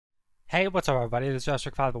Hey, what's up everybody, this is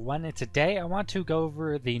Jostric501 and today I want to go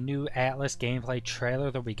over the new Atlas gameplay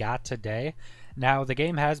trailer that we got today. Now, the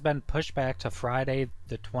game has been pushed back to Friday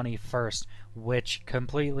the 21st, which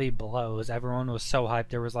completely blows. Everyone was so hyped.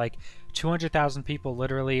 There was like 200,000 people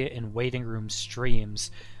literally in waiting room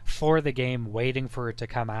streams for the game waiting for it to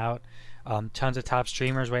come out. Tons of top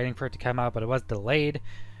streamers waiting for it to come out, but it was delayed.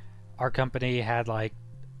 Our company had like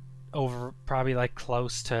over probably like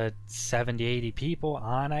close to 70-80 people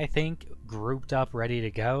on, I think, grouped up ready to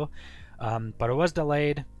go, but it was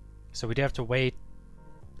delayed, so we do have to wait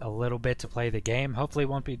a little bit to play the game. Hopefully it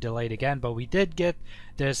won't be delayed again, but we did get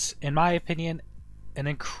this, in my opinion, an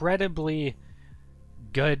incredibly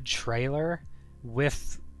good trailer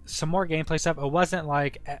with some more gameplay stuff. It wasn't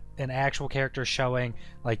like an actual character showing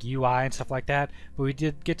like UI and stuff like that, but we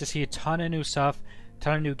did get to see a ton of new stuff,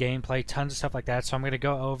 ton of new gameplay, tons of stuff like that, so I'm going to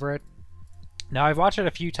go over it. Now, I've watched it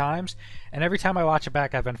a few times, and every time I watch it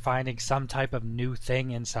back, I've been finding some type of new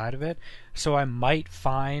thing inside of it, so I might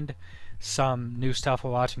find some new stuff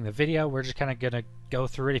while watching the video. We're just kind of going to go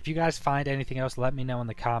through it. If you guys find anything else, let me know in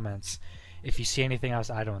the comments if you see anything else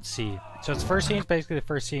I don't see. So this first scene is basically the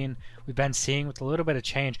first scene we've been seeing with a little bit of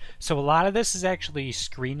change. So a lot of this is actually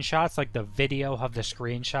screenshots, like the video of the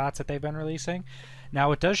screenshots that they've been releasing.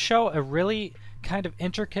 Now, it does show a really kind of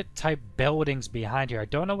intricate type buildings behind here. I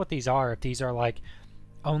don't know what these are, if these are like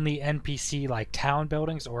only NPC like town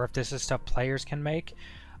buildings or if this is stuff players can make.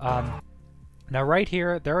 Now right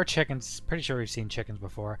here there are chickens. Pretty sure we've seen chickens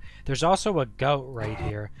before. There's also a goat right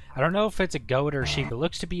here. I don't know if it's a goat or a sheep. It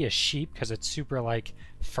looks to be a sheep because it's super like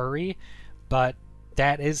furry, but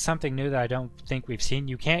that is something new that I don't think we've seen.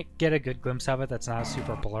 You can't get a good glimpse of it that's not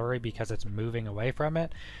super blurry because it's moving away from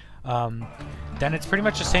it. Then it's pretty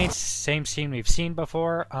much the same scene we've seen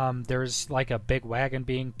before. There's like a big wagon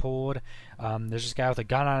being pulled. There's this guy with a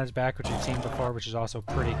gun on his back, which we've seen before, which is also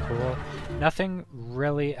pretty cool. Nothing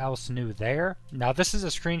really else new there. Now, this is a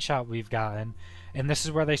screenshot we've gotten, and this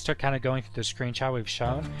is where they start kind of going through the screenshot we've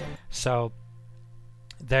shown. So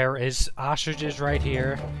there is ostriches right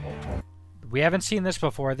here. We haven't seen this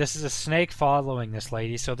before. This is a snake following this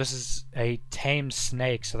lady, so this is a tamed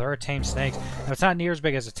snake. So there are tamed snakes. Now, it's not near as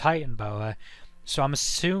big as a Titan boa, so I'm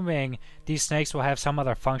assuming these snakes will have some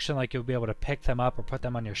other function, like you'll be able to pick them up or put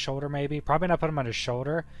them on your shoulder maybe. Probably not put them on your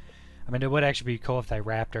shoulder. I mean, it would actually be cool if they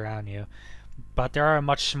wrapped around you. But there are a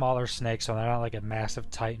much smaller snakes, so they're not like a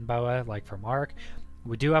massive Titan boa like from Ark.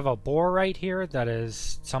 We do have a boar right here that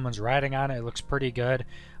is someone's riding on it. It looks pretty good.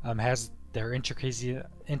 Has their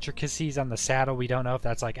intricacies on the saddle. We don't know if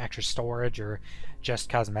that's like extra storage or just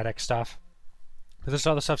cosmetic stuff. But this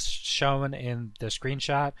other stuff's shown in the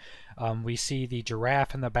screenshot. We see the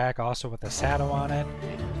giraffe in the back also with the saddle on it.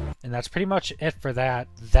 And that's pretty much it for that.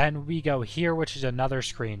 Then we go here, which is another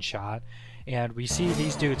screenshot. And we see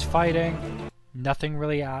these dudes fighting. Nothing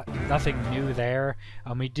really, nothing new there.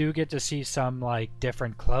 We do get to see some like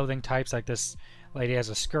different clothing types. Like this lady has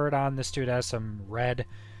a skirt on. This dude has some red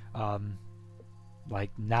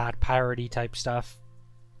like not piratey type stuff,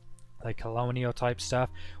 like colonial type stuff.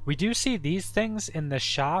 We do see these things in the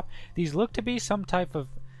shop. These look to be some type of,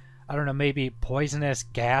 I don't know, maybe poisonous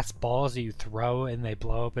gas balls that you throw and they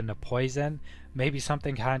blow up into poison. Maybe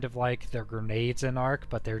something kind of like they're grenades in Ark,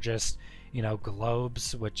 but they're just, you know,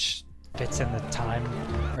 globes, which fits in the time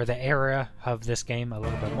or the era of this game a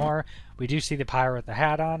little bit more. We do see the pirate with the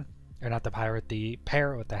hat on. Or not the pirate, the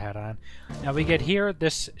parrot with the hat on. Now we get here,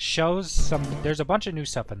 this shows some, there's a bunch of new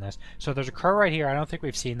stuff in this. So there's a crow right here, I don't think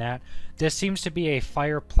we've seen that. This seems to be a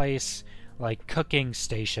fireplace, like cooking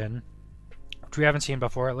station, which we haven't seen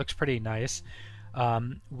before. It looks pretty nice.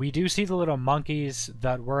 We do see the little monkeys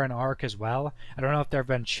that were in Ark as well. I don't know if they've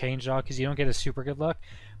been changed at all because you don't get a super good look,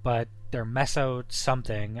 but they're Meso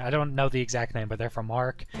something. I don't know the exact name, but they're from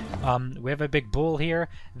Ark. We have a big bull here.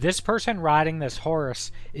 This person riding this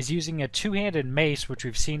horse is using a two-handed mace, which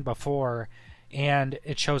we've seen before, and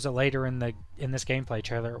it shows it later in this gameplay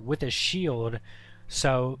trailer with a shield.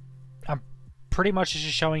 So I'm pretty much just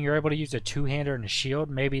showing you're able to use a two-hander and a shield.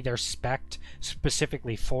 Maybe they're spec'd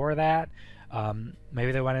specifically for that.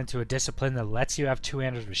 Maybe they went into a discipline that lets you have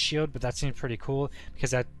two-handers with shield, but that seems pretty cool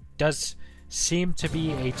because that does seem to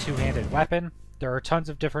be a two-handed weapon. There are tons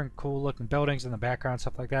of different cool looking buildings in the background,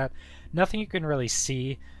 stuff like that. Nothing you can really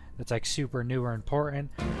see that's like super new or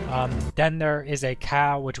important. Then there is a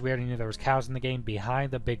cow, which we already knew there was cows in the game,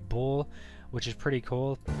 behind the big bull, which is pretty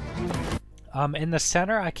cool. In the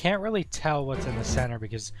center, I can't really tell what's in the center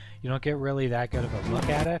because you don't get really that good of a look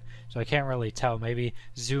at it, so I can't really tell. Maybe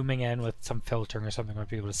zooming in with some filtering or something would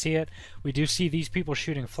be able to see it. We do see these people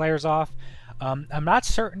shooting flares off. I'm not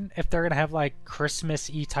certain if they're going to have like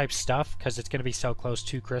Christmas-y type stuff because it's going to be so close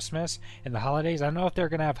to Christmas and the holidays. I don't know if they're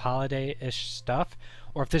going to have holiday-ish stuff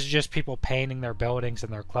or if this is just people painting their buildings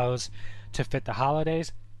and their clothes to fit the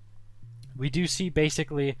holidays. We do see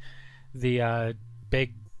basically the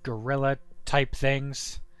big gorilla type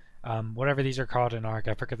things, whatever these are called in Ark.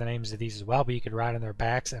 I forget the names of these as well, but you could ride on their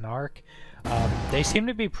backs in Ark. They seem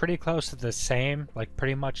to be pretty close to the same, like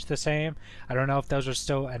pretty much the same. I don't know if those are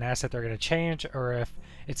still an asset they're going to change or if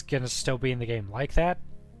it's going to still be in the game like that.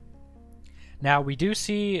 Now we do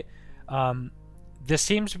see this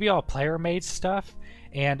seems to be all player-made stuff,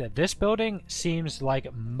 and this building seems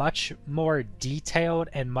like much more detailed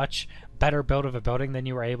and much better build of a building than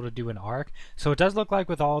you were able to do in Ark. So it does look like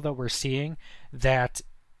with all that we're seeing that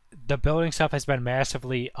the building stuff has been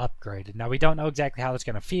massively upgraded. Now we don't know exactly how it's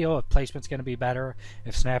going to feel, if placement's going to be better,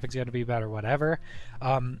 if snapping's going to be better, whatever.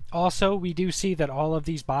 Also, we do see that all of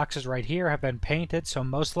these boxes right here have been painted, so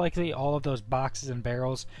most likely all of those boxes and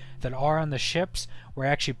barrels that are on the ships were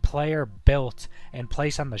actually player built and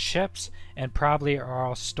placed on the ships and probably are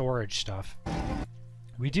all storage stuff.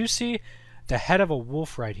 We do see the head of a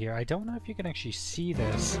wolf right here. I don't know if you can actually see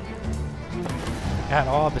this at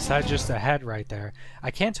all besides just the head right there.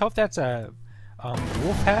 I can't tell if that's a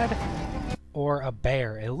wolf head or a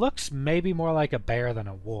bear. It looks maybe more like a bear than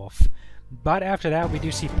a wolf. But after that we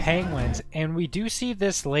do see penguins, and we do see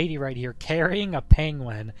this lady right here carrying a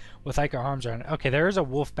penguin with like her arms around it. Okay, there is a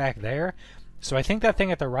wolf back there. So I think that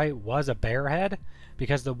thing at the right was a bear head,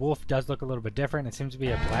 because the wolf does look a little bit different. It seems to be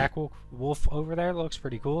a black wolf over there. It looks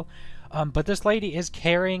pretty cool. But this lady is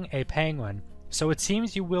carrying a penguin. So it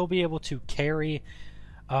seems you will be able to carry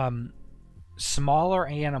smaller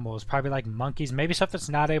animals, probably like monkeys, maybe stuff that's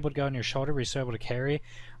not able to go on your shoulder, but you're still able to carry.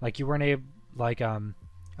 Like you weren't able, like, I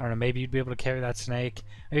don't know, maybe you'd be able to carry that snake,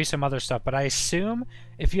 maybe some other stuff. But I assume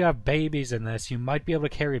if you have babies in this, you might be able to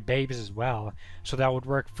carry babies as well. So that would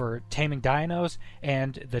work for taming dinos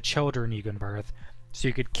and the children you can birth. So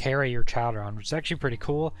you could carry your child around, which is actually pretty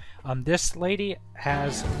cool. This lady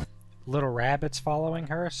has little rabbits following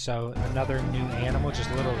her, so another new animal, just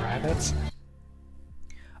little rabbits.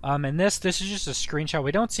 And this is just a screenshot.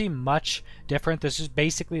 We don't see much different. This is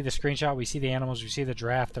basically the screenshot. We see the animals, we see the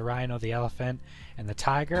giraffe, the rhino, the elephant, and the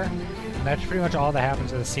tiger. And that's pretty much all that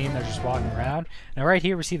happens in the scene. They're just walking around. Now right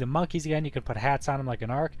here we see the monkeys again. You can put hats on them like an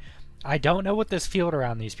Ark. I don't know what this field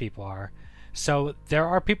around these people are. So there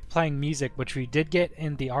are people playing music, which we did get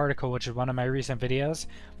in the article, which is one of my recent videos,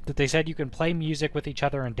 that they said you can play music with each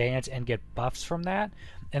other and dance and get buffs from that.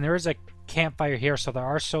 And there is a campfire here, so there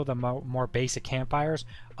are still the more basic campfires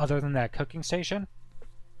other than that cooking station.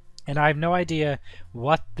 And I have no idea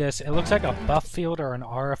what this, it looks like a buff field or an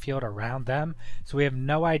aura field around them, so we have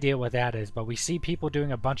no idea what that is, but we see people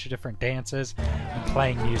doing a bunch of different dances and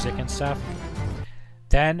playing music and stuff.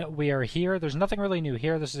 Then we are here. There's nothing really new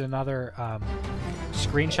here. This is another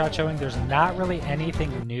screenshot showing there's not really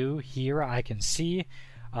anything new here I can see.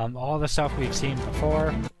 All the stuff we've seen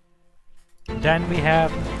before. Then we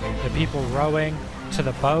have the people rowing to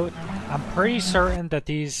the boat. I'm pretty certain that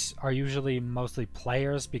these are usually mostly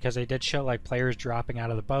players, because they did show like players dropping out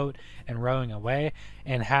of the boat and rowing away,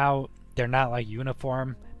 and how they're not like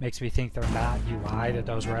uniform makes me think they're not UI, that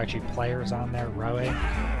those were actually players on there rowing.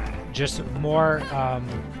 Just more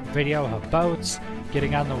video of boats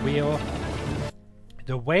getting on the wheel.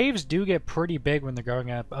 The waves do get pretty big when they're going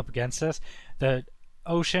up against this. The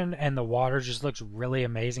ocean and the water just looks really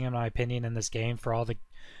amazing in my opinion in this game for all the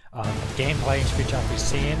gameplay and screenshots we've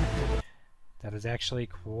seen. That is actually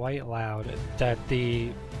quite loud. That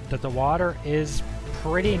the water is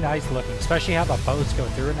pretty nice looking, especially how the boats go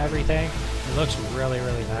through and everything. It looks really,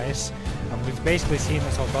 really nice. We've basically seen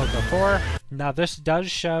this whole boat before. Now this does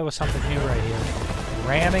show something new right here.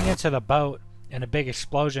 Ramming into the boat and a big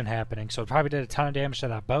explosion happening. So it probably did a ton of damage to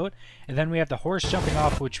that boat. And then we have the horse jumping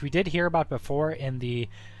off, which we did hear about before in the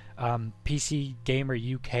PC Gamer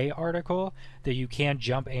UK article, that you can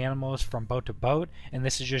jump animals from boat to boat. And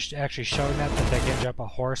this is just actually showing that they can jump a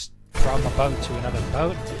horse from a boat to another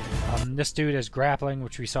boat. This dude is grappling,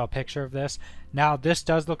 which we saw a picture of this. Now this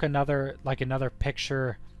does look another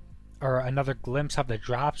picture or another glimpse of the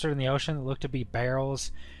drops that are in the ocean that look to be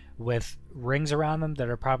barrels with rings around them that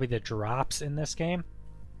are probably the drops in this game.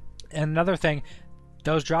 And another thing,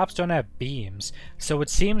 those drops don't have beams, so it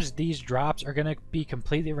seems these drops are going to be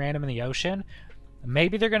completely random in the ocean.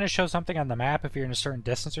 Maybe they're going to show something on the map if you're in a certain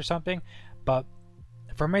distance or something, but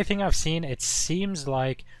from everything I've seen, it seems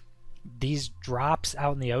like these drops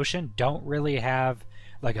out in the ocean don't really have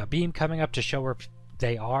like a beam coming up to show where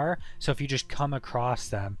they are, so if you just come across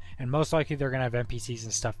them, and most likely they're going to have NPCs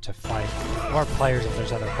and stuff to fight, or players if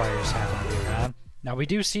there's other players happening to be around. Now we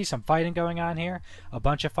do see some fighting going on here, a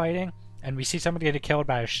bunch of fighting, and we see somebody get killed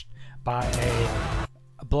by a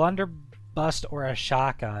blunderbuss or a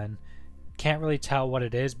shotgun. Can't really tell what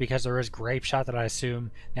it is because there is grape shot that I assume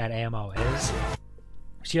that ammo is.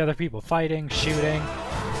 We see other people fighting, shooting.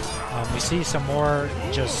 We see some more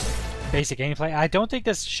just basic gameplay. I don't think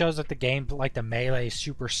this shows that the game, like the melee, is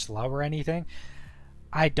super slow or anything.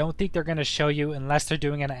 I don't think they're going to show you unless they're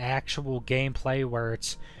doing an actual gameplay where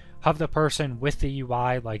it's of the person with the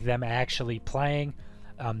UI, like them actually playing,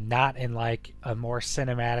 not in like a more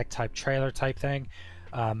cinematic type trailer type thing.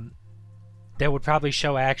 They would probably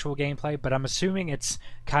show actual gameplay, but I'm assuming it's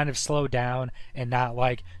kind of slowed down and not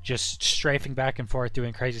like just strafing back and forth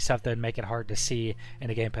doing crazy stuff that would make it hard to see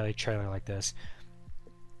in a gameplay trailer like this.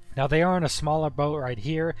 Now they are in a smaller boat right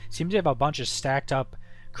here. Seems to have a bunch of stacked up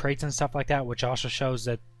crates and stuff like that, which also shows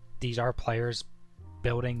that these are players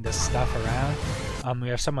building this stuff around. We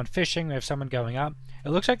have someone fishing, we have someone going up. It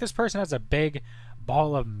looks like this person has a big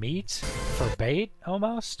ball of meat for bait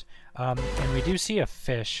almost. And we do see a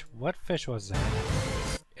fish. What fish was that?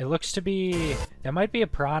 It looks to be, that might be a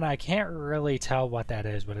piranha. I can't really tell what that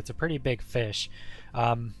is, but it's a pretty big fish.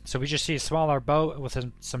 So we just see a smaller boat with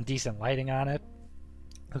some decent lighting on it.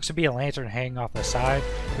 Looks to be a lantern hanging off the side,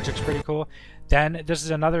 which looks pretty cool. Then this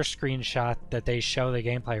is another screenshot that they show the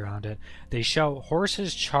gameplay around it. They show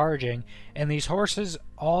horses charging, and these horses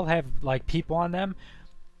all have like people on them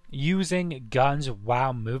using guns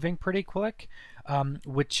while moving pretty quick,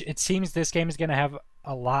 which it seems this game is going to have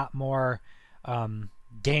a lot more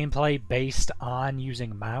gameplay based on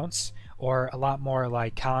using mounts, or a lot more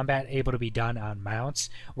like combat able to be done on mounts,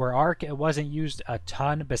 where Ark, it wasn't used a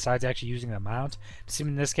ton besides actually using the mount. It seems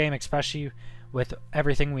in this game, especially with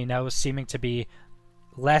everything we know, seeming to be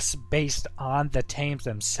less based on the tames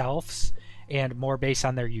themselves and more based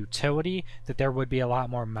on their utility, that there would be a lot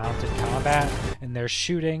more mounted combat. And there's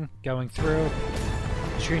shooting going through.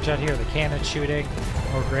 Screenshot here, the cannon shooting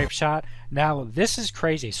or grape shot. Now this is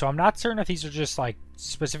crazy. So I'm not certain if these are just like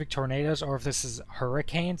specific tornadoes or if this is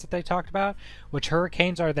hurricanes that they talked about. Which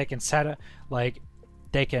hurricanes are, they can set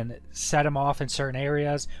they can set them off in certain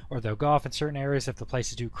areas, or they'll go off in certain areas if the place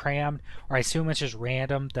is too crammed, or I assume it's just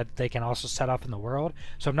random that they can also set off in the world.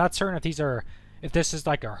 So I'm not certain if this is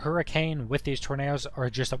like a hurricane with these tornadoes or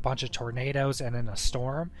just a bunch of tornadoes and in a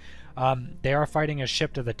storm. They are fighting a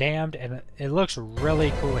ship to the damned, and it looks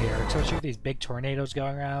really cool here, especially with these big tornadoes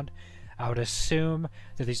going around. I would assume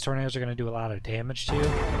that these tornadoes are going to do a lot of damage to you.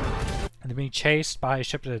 And they're being chased by a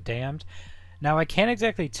ship to the damned. Now I can't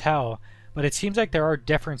exactly tell, but it seems like there are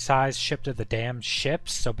different size ship to the damned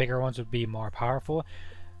ships, so bigger ones would be more powerful.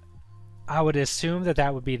 I would assume that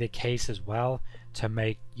that would be the case as well, to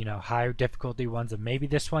make, you know, higher difficulty ones, and maybe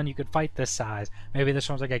this one you could fight this size, maybe this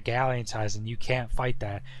one's like a galleon size and you can't fight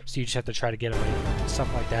that, so you just have to try to get away from it,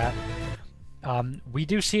 stuff like that. We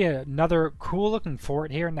do see another cool looking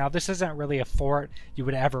fort here. Now this isn't really a fort you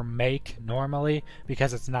would ever make normally,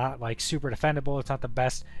 because it's not like super defendable, it's not the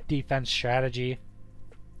best defense strategy,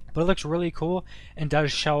 but it looks really cool and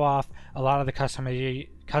does show off a lot of the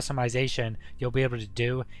customization you'll be able to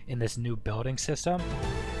do in this new building system.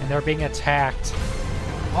 And they're being attacked.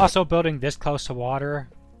 Also, building this close to water,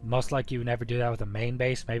 most likely you would never do that with a main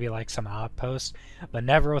base, maybe like some outposts, but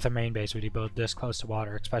never with a main base would you build this close to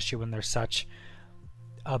water, especially when there's such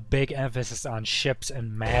a big emphasis on ships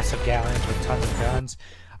and massive galleons with tons of guns.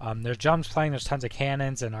 There's jumps playing, there's tons of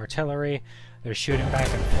cannons and artillery, they're shooting back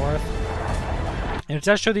and forth. And it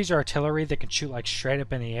does show these are artillery that can shoot like straight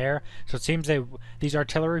up in the air, so it seems these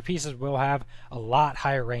artillery pieces will have a lot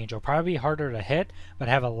higher range. It'll probably be harder to hit, but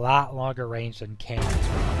have a lot longer range than cannons.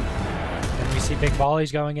 And we see big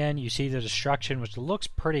volleys going in, you see the destruction, which looks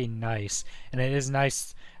pretty nice. And it is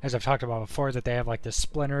nice, as I've talked about before, that they have like the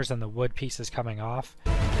splinters and the wood pieces coming off.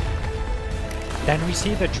 Then we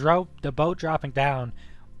see the boat dropping down,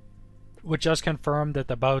 which does confirm that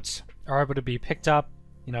the boats are able to be picked up,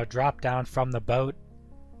 you know, drop down from the boat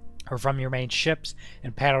or from your main ships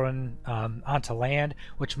and paddle in, onto land,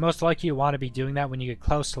 which most likely you want to be doing that when you get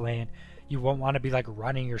close to land. You won't want to be like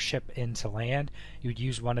running your ship into land. You'd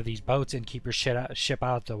use one of these boats and keep your ship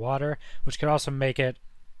out of the water, which could also make it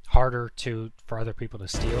harder for other people to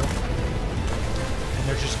steal. And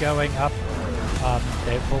they're just going up.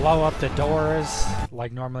 They blow up the doors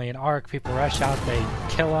like normally in Ark. People rush out, they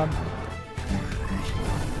kill them.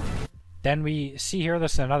 Then we see here,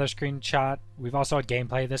 this is another screenshot. We've also had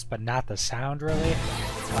gameplay of this, but not the sound really.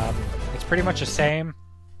 It's pretty much the same.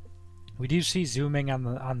 We do see zooming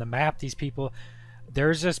on the map these people.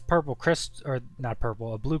 There's this purple crystal, or not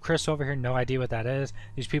purple, a blue crystal over here. No idea what that is.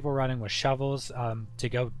 These people running with shovels to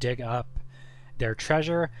go dig up their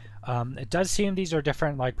treasure. It does seem these are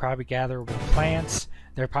different, like probably gatherable plants.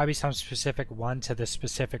 There are probably some specific one to this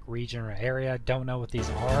specific region or area. Don't know what these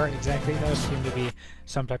are exactly though. Seem to be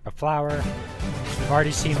some type of flower. We've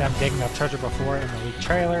already seen them digging up treasure before in the leak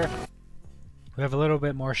trailer. We have a little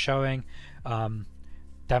bit more showing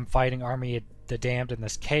them fighting Army of the Damned in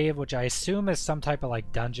this cave, which I assume is some type of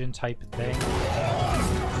like dungeon type thing.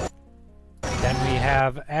 Then we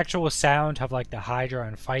have actual sound of like the Hydra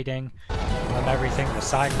and fighting everything.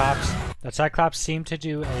 The Cyclops seem to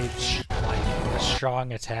do a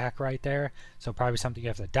strong attack right there, so probably something you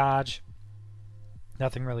have to dodge.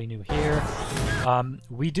 Nothing really new here.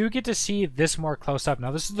 We do get to see this more close up.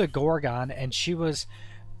 Now this is the Gorgon, and she was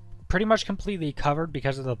pretty much completely covered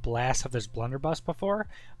because of the blast of this blunderbuss before,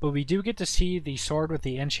 but we do get to see the sword with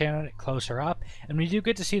the enchant closer up, and we do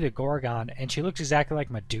get to see the Gorgon, and she looks exactly like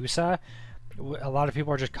Medusa. A lot of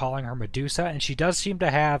people are just calling her Medusa, and she does seem to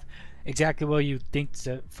have exactly what you think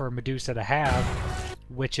for Medusa to have,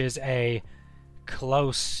 which is a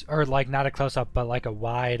close, or like not a close up, but like a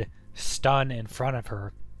wide stun in front of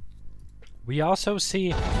her. We also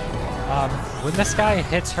see when this guy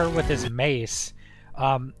hits her with his mace,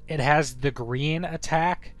 it has the green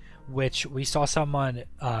attack, which we saw someone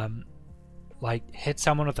like hit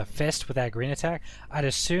someone with a fist with that green attack. I'd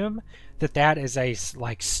assume that that is a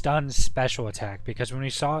like stun special attack, because when we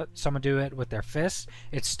saw someone do it with their fist,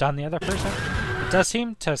 it stunned the other person. It does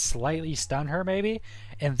seem to slightly stun her maybe,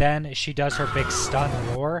 and then she does her big stun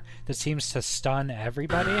roar that seems to stun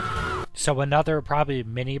everybody. So another probably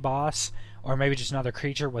mini boss, or maybe just another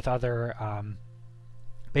creature with other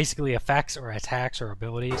basically effects or attacks or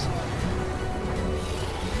abilities.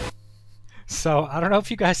 So I don't know if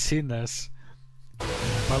you guys seen this,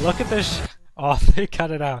 but look at this. Oh, they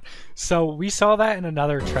cut it out. So we saw that in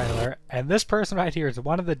another trailer, and this person right here is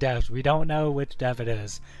one of the devs. We don't know which dev it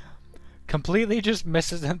is. Completely just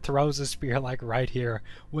misses and throws a spear like right here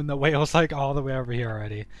when the whale's like all the way over here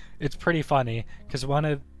already. It's pretty funny because one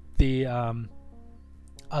of the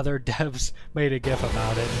other devs made a gif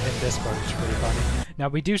about it in Discord. It's pretty funny. Now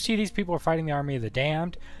we do see these people are fighting the Army of the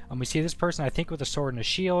Damned, and we see this person I think with a sword and a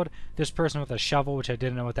shield, this person with a shovel, which I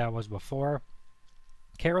didn't know what that was before.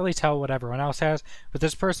 Can't really tell what everyone else has, but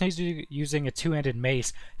this person is using a two-handed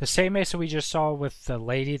mace, the same mace that we just saw with the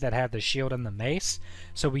lady that had the shield and the mace.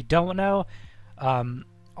 So we don't know.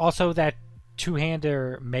 Also, that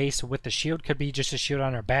two-handed mace with the shield could be just a shield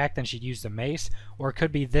on her back, then she'd use the mace, or it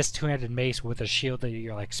could be this two-handed mace with a shield that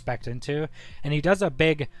you're like expecting to. And he does a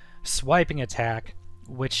big swiping attack,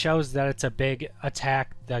 which shows that it's a big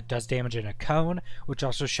attack that does damage in a cone, which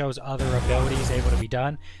also shows other abilities able to be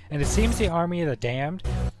done. And it seems the Army of the Damned,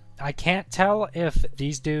 I can't tell if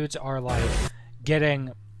these dudes are like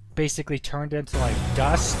getting basically turned into like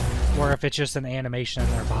dust, or if it's just an animation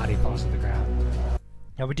and their body falls to the ground.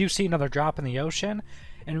 Now we do see another drop in the ocean,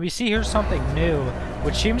 and we see here something new,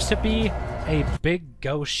 which seems to be a big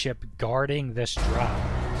ghost ship guarding this drop.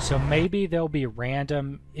 So maybe there'll be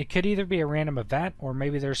random, it could either be a random event, or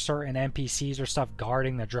maybe there's certain NPCs or stuff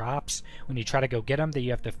guarding the drops when you try to go get them that you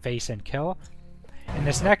have to face and kill. In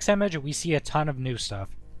this next image, we see a ton of new stuff.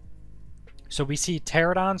 So we see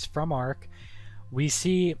pterodons from Ark. We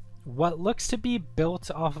see what looks to be built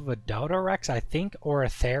off of a Dodorex, I think, or a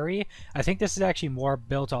Theri. I think this is actually more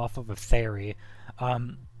built off of a Theri.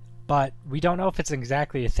 But we don't know if it's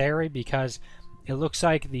exactly a Theri because it looks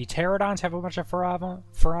like the pterodons have a bunch of fur on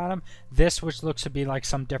them. This, which looks to be like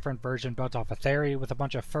some different version built off a Theri with a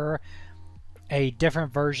bunch of fur. A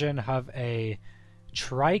different version of a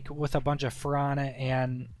trike with a bunch of fur on it,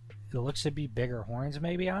 and it looks to be bigger horns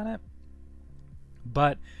maybe on it.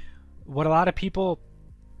 But what a lot of people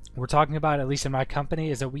were talking about, at least in my company,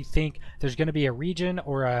 is that we think there's going to be a region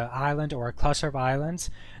or an island or a cluster of islands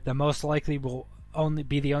that most likely will only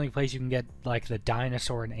be the only place you can get like the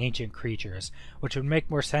dinosaur and ancient creatures, which would make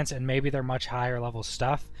more sense, and maybe they're much higher level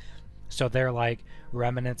stuff, so they're like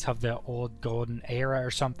remnants of the old golden era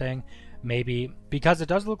or something, maybe, because it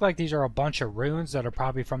does look like these are a bunch of runes that are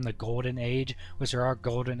probably from the golden age, which there are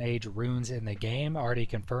golden age runes in the game already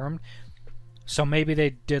confirmed. So maybe they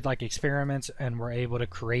did like experiments and were able to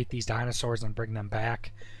create these dinosaurs and bring them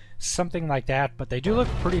back. Something like that, but they do look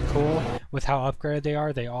pretty cool with how upgraded they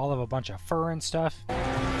are. They all have a bunch of fur and stuff.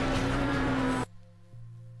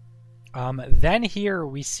 Then here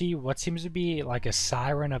we see what seems to be like a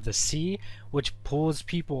siren of the sea, which pulls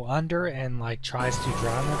people under and like tries to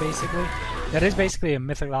drown them basically. That is basically a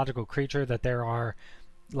mythological creature that there are,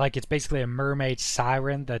 like it's basically a mermaid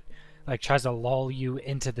siren that like tries to lull you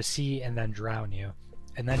into the sea and then drown you.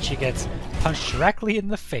 And then she gets punched directly in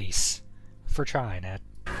the face for trying it.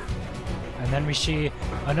 And then we see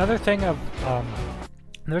another thing of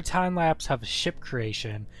another time lapse of ship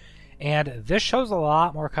creation, and this shows a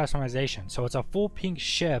lot more customization. So it's a full pink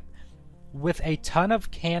ship with a ton of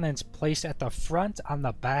cannons placed at the front on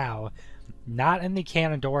the bow, not in the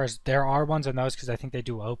cannon doors. There are ones in those because I think they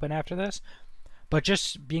do open after this, but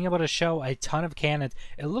just being able to show a ton of cannons.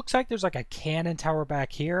 It looks like there's like a cannon tower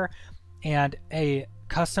back here and a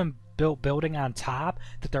custom built building on top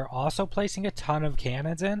that they're also placing a ton of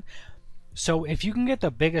cannons in. So if you can get the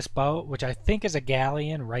biggest boat, which I think is a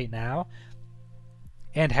galleon right now,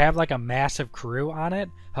 and have like a massive crew on it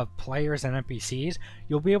of players and NPCs,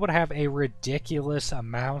 you'll be able to have a ridiculous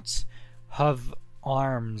amounts of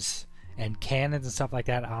arms and cannons and stuff like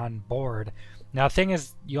that on board. Now the thing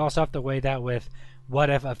is, you also have to weigh that with what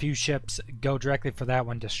if a few ships go directly for that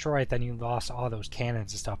one, destroy it, then you lost all those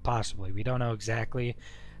cannons and stuff possibly. We don't know exactly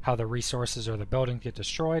how the resources or the buildings get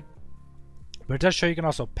destroyed. But it does show you can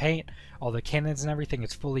also paint all the cannons and everything.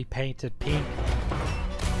 It's fully painted pink.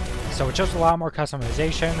 So it shows a lot more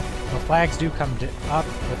customization. The flags do come up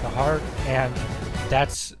with the heart, and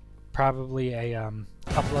that's probably a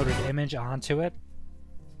uploaded image onto it.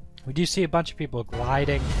 We do see a bunch of people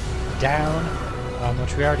gliding down,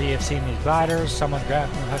 which we already have seen these gliders. Someone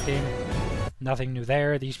grappling hooking. Nothing new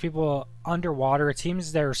there. These people underwater, it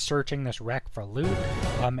seems they're searching this wreck for loot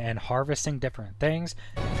and harvesting different things.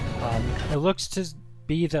 It looks to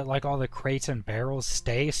be that like all the crates and barrels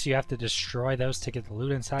stay, so you have to destroy those to get the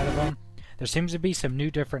loot inside of them. There seems to be some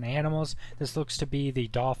new different animals. This looks to be the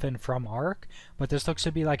dolphin from Ark, but this looks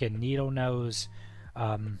to be like a needle nose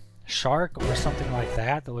shark or something like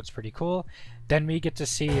that. That looks pretty cool. Then we get to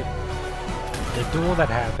see the duel that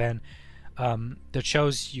happened. That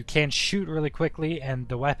shows you can shoot really quickly, and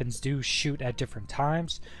the weapons do shoot at different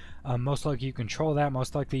times. Most likely you control that.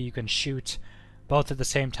 Most likely you can shoot both at the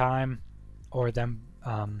same time or them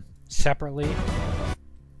separately.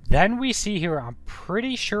 Then we see here, I'm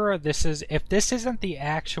pretty sure this is, if this isn't the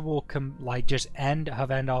actual like just end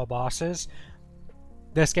of end all bosses,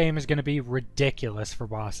 this game is going to be ridiculous for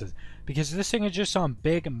bosses, because this thing is just some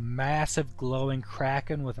big massive glowing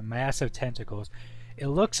kraken with massive tentacles. It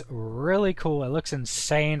looks really cool. It looks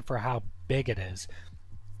insane for how big it is.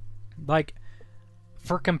 Like,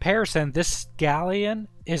 for comparison, this galleon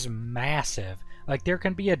is massive. Like, there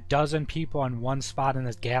can be a dozen people on one spot in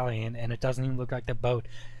this galleon, and it doesn't even look like the boat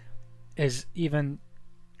is even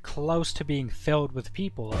close to being filled with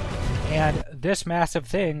people. And this massive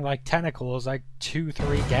thing, like tentacles, like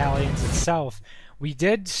 2-3 galleons itself. We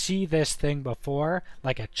did see this thing before,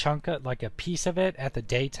 like a chunk of, like a piece of it at the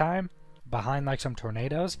daytime behind like some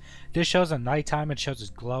tornadoes. This shows at nighttime. It shows it's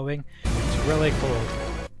glowing. It's really cool.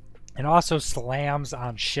 It also slams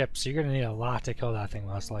on ships, so you're gonna need a lot to kill that thing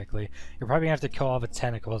most likely. You're probably gonna have to kill all of its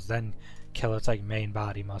tentacles, then kill its like main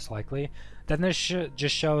body most likely. Then this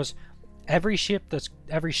just shows every ship that's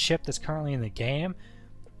currently in the game.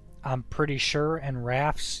 I'm pretty sure, and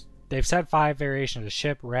rafts. They've said 5 variations of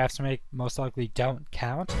ship. Rafts most likely don't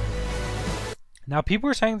count. Now people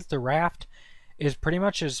are saying that the raft is pretty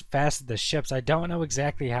much as fast as the ships. I don't know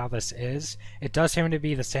exactly how this is. It does seem to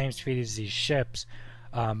be the same speed as these ships.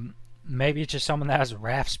 Maybe it's just someone that has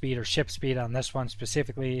raft speed or ship speed on this one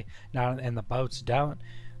specifically, and the boats don't.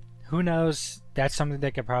 Who knows? That's something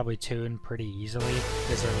they could probably tune pretty easily,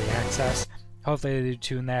 this early access. Hopefully they do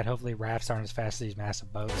tune that. Hopefully rafts aren't as fast as these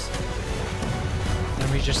massive boats.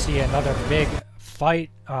 Then we just see another big fight.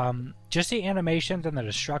 Just the animations and the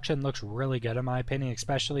destruction looks really good in my opinion,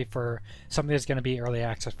 especially for something that's going to be early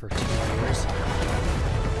access for 2 years.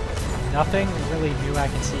 Nothing really new I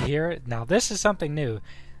can see here. Now this is something new.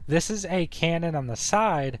 This is a cannon on the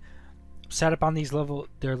side set up on these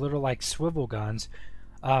they're little like swivel guns.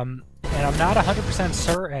 And I'm not 100%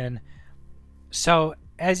 certain. So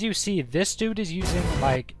as you see, this dude is using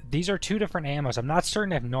like, these are 2 different ammos. I'm not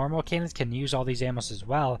certain if normal cannons can use all these ammos as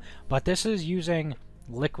well, but this is using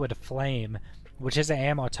liquid flame, which is an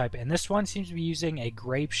ammo type, and this one seems to be using a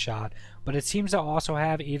grape shot, but it seems to also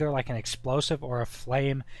have either like an explosive or a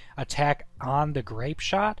flame attack on the grape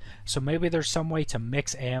shot. So maybe there's some way to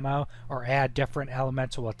mix ammo or add different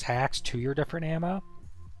elemental attacks to your different ammo.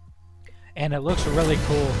 And it looks really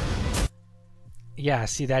cool. Yeah,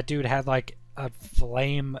 see, that dude had like a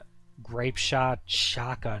flame grape shot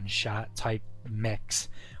shotgun shot type mix,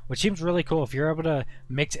 which seems really cool. If you're able to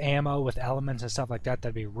mix ammo with elements and stuff like that,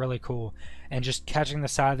 that'd be really cool. And just catching the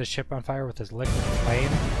side of the ship on fire with this liquid flame,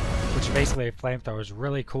 which is basically a flamethrower, is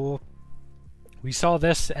really cool. We saw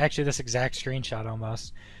this, actually this exact screenshot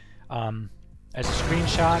almost, as a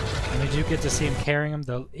screenshot, and we do get to see him carrying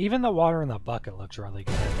him. Even the water in the bucket looks really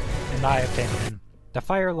good, in my opinion. The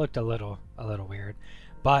fire looked a little weird,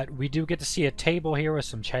 but we do get to see a table here with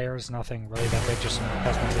some chairs, nothing really that big, just some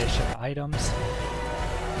customization items.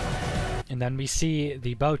 And then we see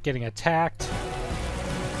the boat getting attacked,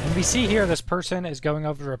 and we see here this person is going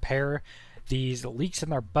over to repair these leaks in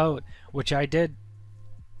their boat, which I did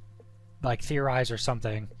like theorize or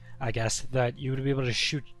something, I guess, that you would be able to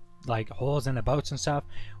shoot like holes in the boats and stuff,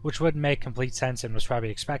 which would make complete sense and was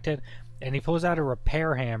probably expected. And he pulls out a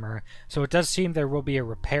repair hammer, so it does seem there will be a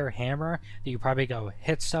repair hammer that you probably go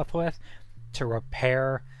hit stuff with to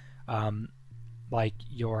repair like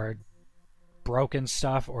your broken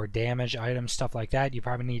stuff or damaged items, stuff like that. You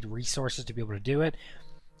probably need resources to be able to do it,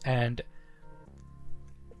 and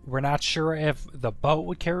we're not sure if the boat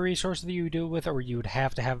would carry resources that you would do it with, or you would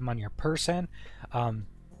have to have them on your person.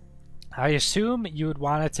 I assume you would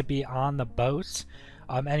want it to be on the boat.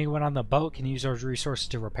 Anyone on the boat can use those resources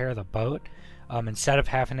to repair the boat instead of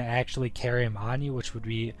having to actually carry them on you, which would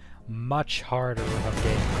be much harder of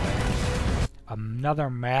gameplay. Another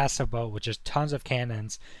massive boat with just tons of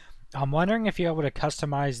cannons. I'm wondering if you're able to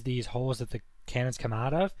customize these holes that the cannons come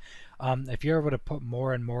out of. If you're able to put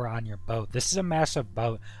more and more on your boat. This is a massive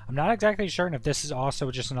boat. I'm not exactly sure if this is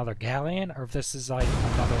also just another galleon or if this is like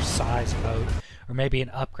another size boat or maybe an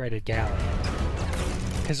upgraded galleon,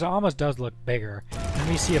 because it almost does look bigger. And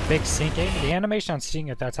we see a big sinking. The animation on seeing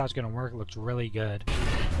if that's how it's going to work looks really good.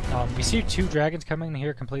 We see two dragons coming in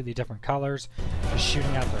here, completely different colors, just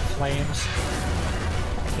shooting out their flames.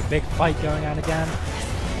 The big fight going on again.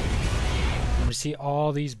 And we see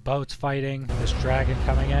all these boats fighting, this dragon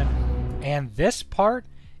coming in. And this part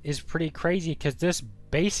is pretty crazy because this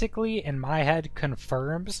basically, in my head,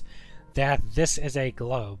 confirms that this is a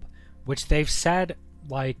globe, which they've said,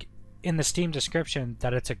 like, in the Steam description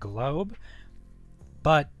that it's a globe,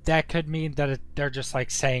 but that could mean that they're just like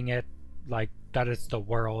saying it like that it's the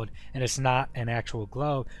world and it's not an actual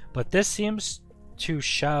globe. But this seems to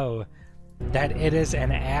show that it is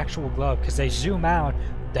an actual globe because they zoom out,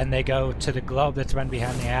 then they go to the globe that's been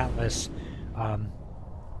behind the Atlas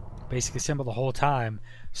basically symbol the whole time.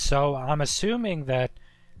 So I'm assuming that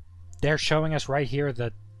they're showing us right here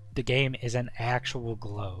that the game is an actual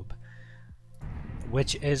globe,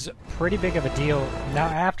 which is pretty big of a deal. Now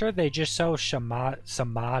after they just show some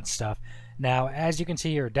mod stuff. Now as you can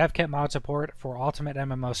see here, dev kit mod support for Ultimate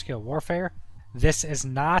MMO Skill Warfare. This is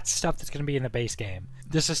not stuff that's going to be in the base game.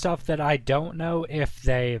 This is stuff that I don't know if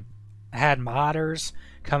they had modders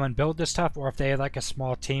come and build this stuff or if they had like a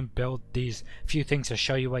small team build these few things to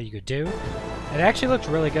show you what you could do. It actually looks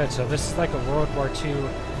really good. So this is like a World War II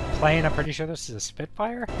plane. I'm pretty sure this is a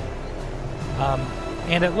Spitfire.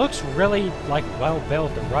 And it looks really like well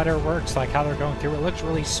built. The rudder works, like how they're going through it looks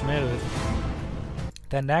really smooth.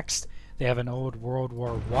 Then next they have an old World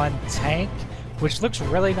War I tank, which looks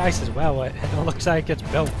really nice as well. It looks like it's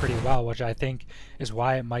built pretty well, which I think is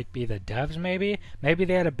why it might be the devs maybe. Maybe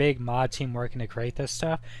they had a big mod team working to create this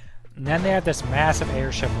stuff. And then they have this massive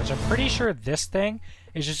airship, which I'm pretty sure this thing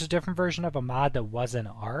is just a different version of a mod that was in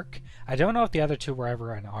Ark. I don't know if the other two were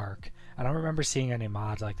ever in Ark. I don't remember seeing any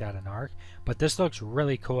mods like that in Ark, but this looks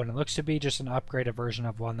really cool, and it looks to be just an upgraded version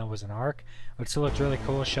of one that was in Ark, but still looks really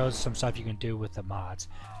cool. Shows some stuff you can do with the mods.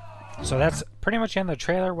 So that's pretty much the end of the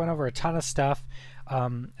trailer. Went over a ton of stuff.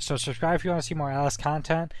 So subscribe if you want to see more Atlas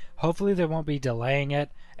content. Hopefully they won't be delaying it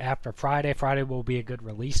after Friday. Friday will be a good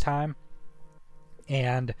release time.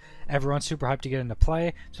 And everyone's super hyped to get into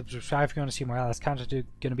play. So subscribe if you want to see more Atlas content.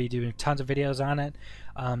 Going to be doing tons of videos on it.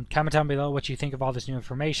 Comment down below what you think of all this new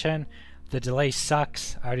information. The delay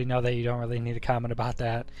sucks. I already know that you don't really need to comment about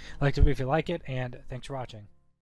that. Like the video if you like it, and thanks for watching.